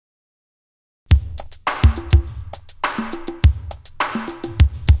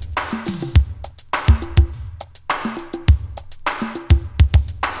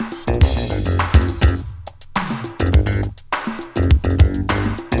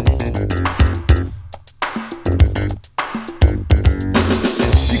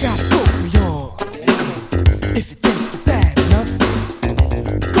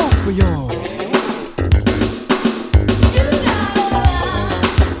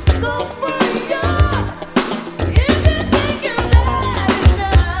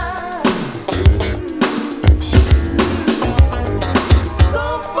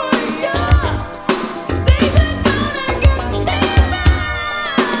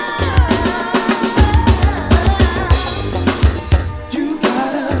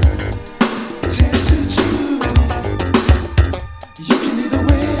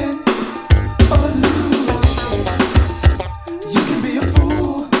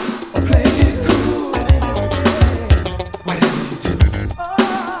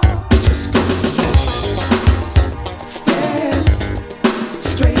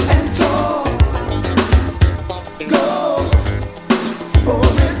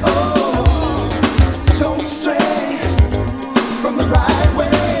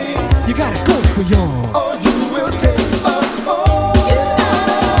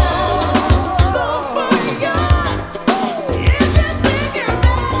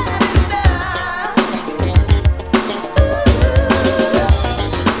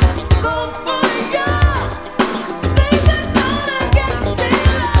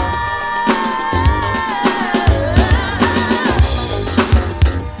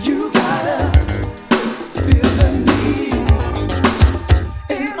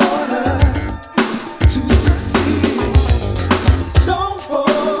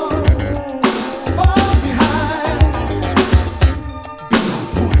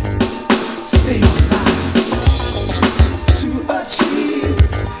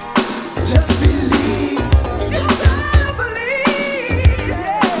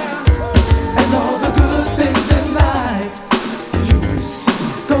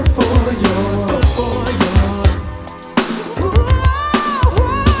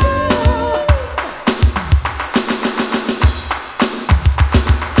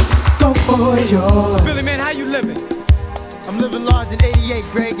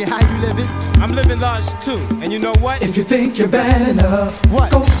88, Greg, and how you living? I'm living large too, and you know what? If you think you're bad enough,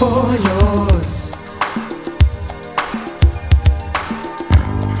 what? Go for yours.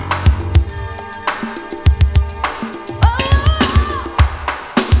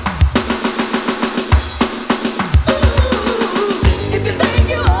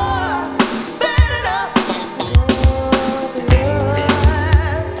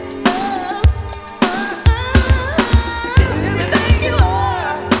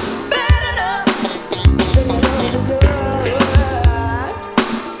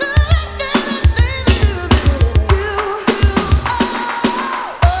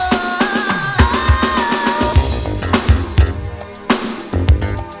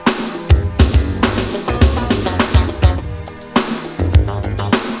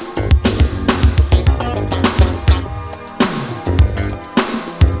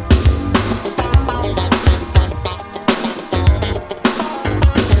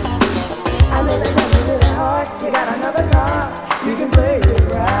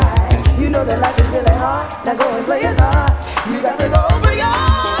 That life is really hard, now go and play your card. You got to go for yours.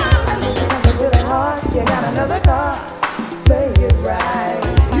 I know that life is really hard, you got another card. Play it right.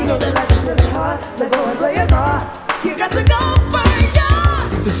 You know that life is really hard, so go and play your card. You got to go for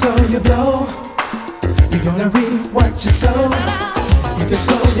yours. If you sow, you blow. You're gonna reap what you sow. If you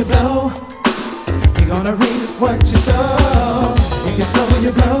sow, you blow. You're gonna reap what you sow. If you sow,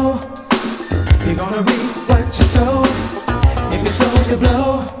 you blow. You're gonna reap what you sow. If you sow, you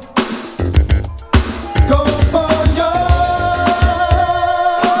blow. Go for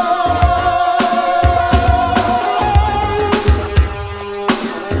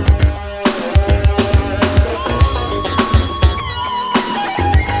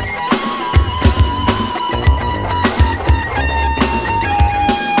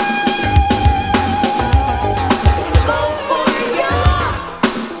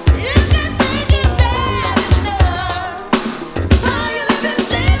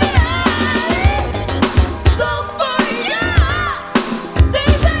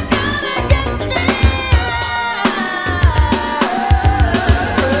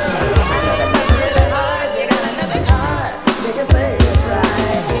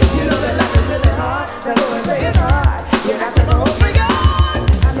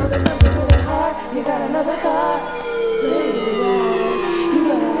another card. Play it right. You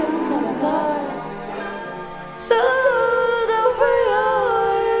got another card. So